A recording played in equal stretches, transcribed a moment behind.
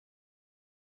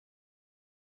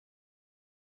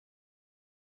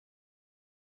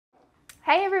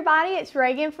Hey everybody, it's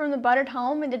Reagan from the Buttered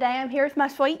Home, and today I'm here with my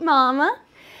sweet mama.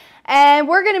 And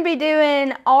we're going to be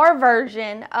doing our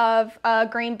version of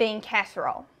green bean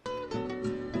casserole.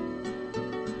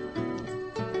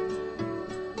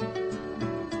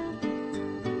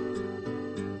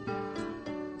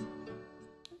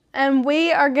 And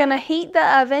we are going to heat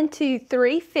the oven to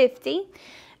 350,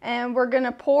 and we're going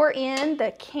to pour in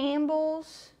the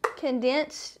Campbell's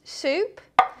condensed soup.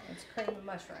 It's cream of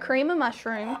mushroom. Cream of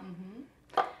mushroom.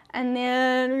 And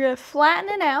then we're going to flatten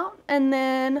it out, and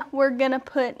then we're going to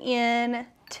put in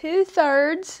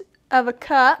 2/3 of a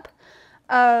cup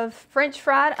of French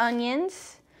fried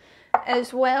onions,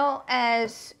 as well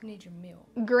as Need your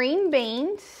milk. green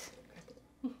beans.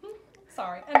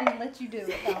 Sorry, I didn't let you do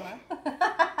it, Donna.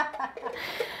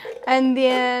 And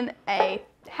then a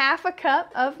 1/2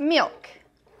 cup of milk.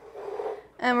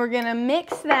 And we're going to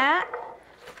mix that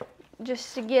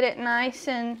just to get it nice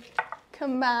and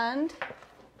combined.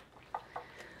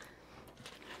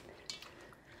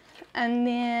 And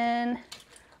then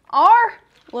our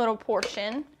little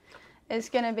portion is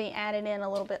going to be added in a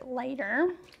little bit later.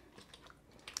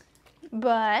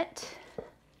 But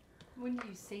When do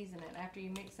you season it? After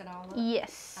you mix it all up?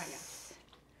 yes.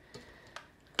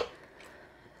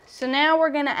 So now we're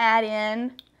going to add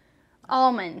in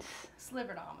almonds.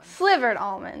 Slivered almonds. Slivered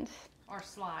almonds. Or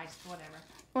sliced, whatever.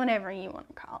 Whatever you want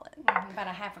to call it. About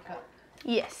a 1/2 cup.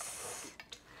 Yes.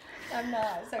 I'm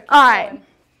not. So keep All right. going.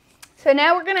 So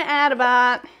now we're going to add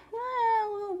about a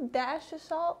little dash of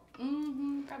salt.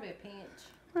 Probably a pinch.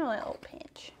 Probably a little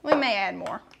pinch. We may add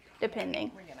more,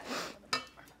 depending. We're gonna add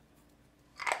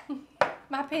a little bit.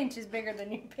 My pinch is bigger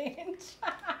than your pinch.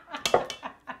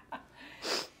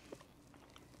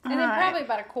 And then probably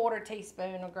about a 1/4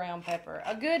 teaspoon of ground pepper.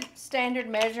 A good standard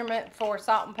measurement for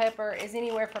salt and pepper is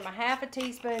anywhere from a 1/2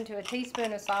 teaspoon to a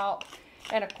teaspoon of salt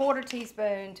and a 1/4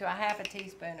 teaspoon to a 1/2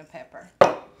 teaspoon of pepper.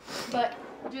 But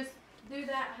just do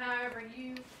that however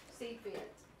you see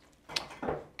fit.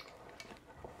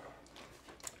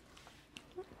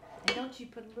 And don't you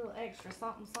put a little extra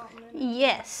something in it?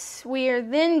 Yes. We are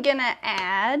then going to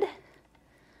add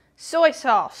soy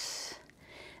sauce.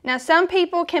 Now, some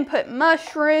people can put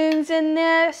mushrooms in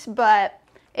this, but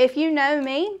if you know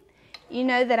me, you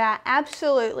know that I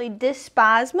absolutely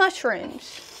despise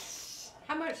mushrooms.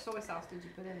 How much soy sauce did you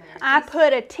put in there? I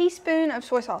put a teaspoon of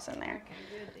soy sauce in there.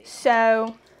 Okay, good deal.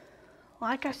 So,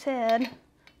 like I said,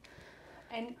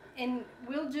 And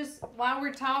we'll just, while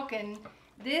we're talking,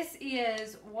 this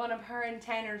is one of her and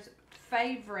Tanner's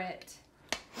favorite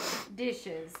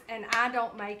dishes, and I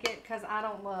don't make it because I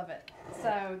don't love it.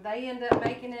 So they end up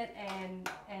making it, and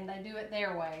they do it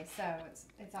their way. So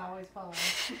it's always fun.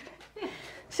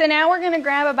 so now we're going to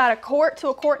grab about 1/4 to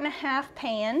a 1.5 quart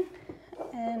pan,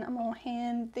 and I'm going to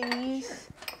hand these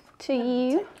to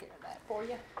you, Take care of that for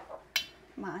you.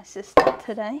 my assistant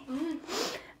today.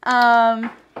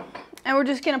 And we're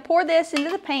just going to pour this into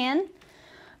the pan.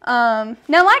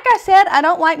 Now, like I said, I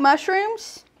don't like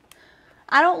mushrooms.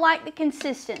 I don't like the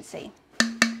consistency.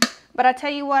 But I tell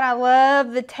you what, I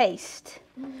love the taste.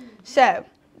 So,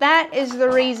 that is the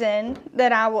reason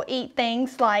that I will eat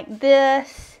things like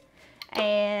this.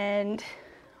 And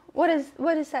what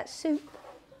is that soup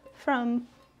from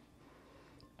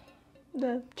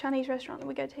the Chinese restaurant that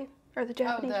we go to? Or the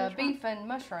Japanese restaurant? Beef and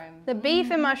mushroom. The beef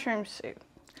and mushroom soup.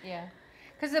 Yeah.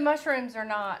 Because the mushrooms are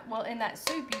not, well, in that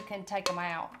soup you can take them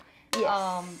out.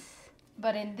 Yes.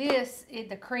 But in this,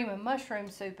 the cream of mushroom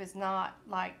soup is not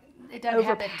like, it doesn't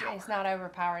have it's not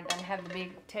overpowering. It doesn't have the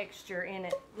big texture in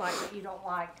it like you don't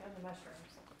like of the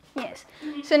mushrooms. Yes.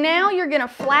 So now you're going to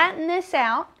flatten this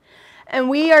out, and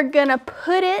we are going to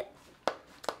put it,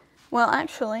 well,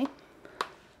 actually,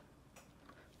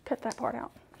 cut that part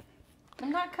out. I'm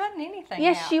not cutting anything out.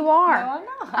 Yes, you are. No, I'm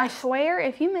not. I swear,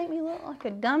 if you make me look like a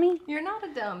dummy. You're not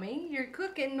a dummy. You're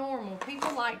cooking normal.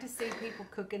 People like to see people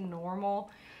cooking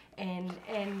normal and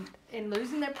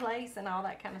losing their place and all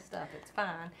that kind of stuff. It's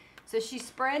fine. So she's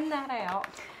spreading that out.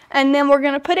 And then we're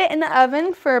going to put it in the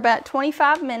oven for about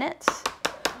 25 minutes,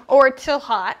 or till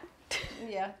hot.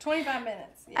 Yeah, 25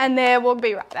 minutes. Yeah. And then we'll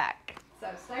be right back. So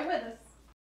stay with us.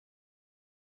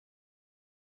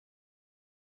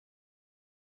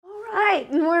 Alright,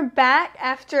 and we're back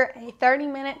after a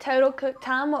 30-minute total cook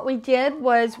time. What we did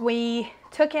was we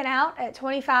took it out at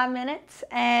 25 minutes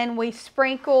and we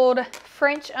sprinkled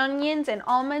French onions and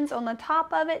almonds on the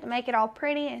top of it to make it all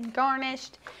pretty and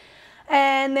garnished.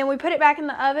 And then we put it back in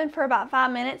the oven for about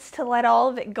 5 minutes to let all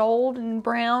of it gold and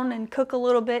brown and cook a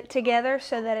little bit together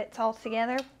so that it's all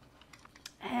together.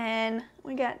 And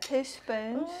we got 2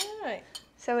 spoons All right.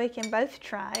 so we can both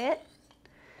try it.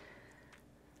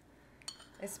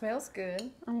 It smells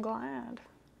good. I'm glad.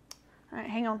 All right,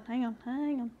 hang on.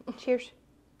 Cheers.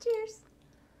 Cheers.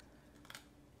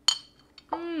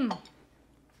 Mmm.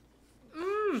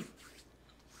 Mmm.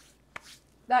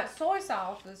 That soy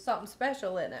sauce is something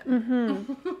special, isn't it?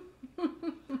 Mm-hmm.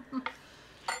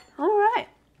 All right.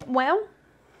 Well,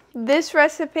 this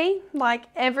recipe, like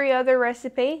every other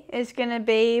recipe, is going to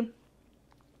be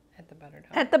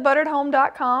at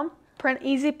thebutteredhome.com.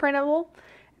 Easy printable,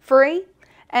 free,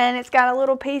 and it's got a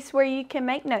little piece where you can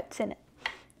make notes in it.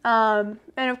 And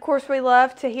of course, we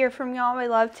love to hear from y'all. We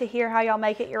love to hear how y'all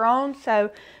make it your own.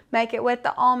 So make it with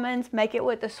the almonds, make it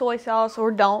with the soy sauce,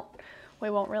 or don't. We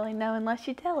won't really know unless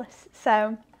you tell us.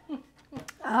 So,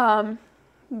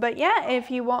 but yeah, if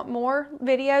you want more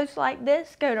videos like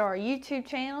this, go to our YouTube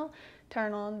channel,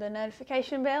 turn on the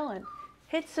notification bell, and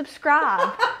hit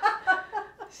subscribe.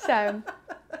 So,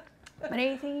 but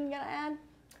anything you gotta add?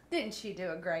 Didn't she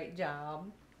do a great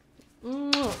job?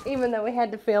 Even though we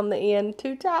had to film the end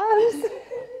 2 times.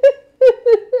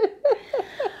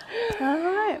 All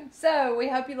right. So we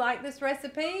hope you like this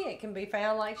recipe. It can be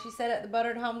found, like she said, at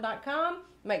thebutteredhome.com.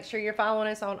 Make sure you're following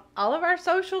us on all of our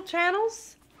social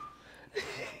channels.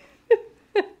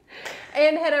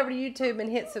 And head over to YouTube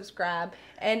and hit subscribe.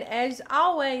 And as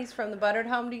always, from the Buttered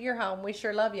Home to your home, we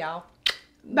sure love y'all.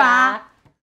 Bye.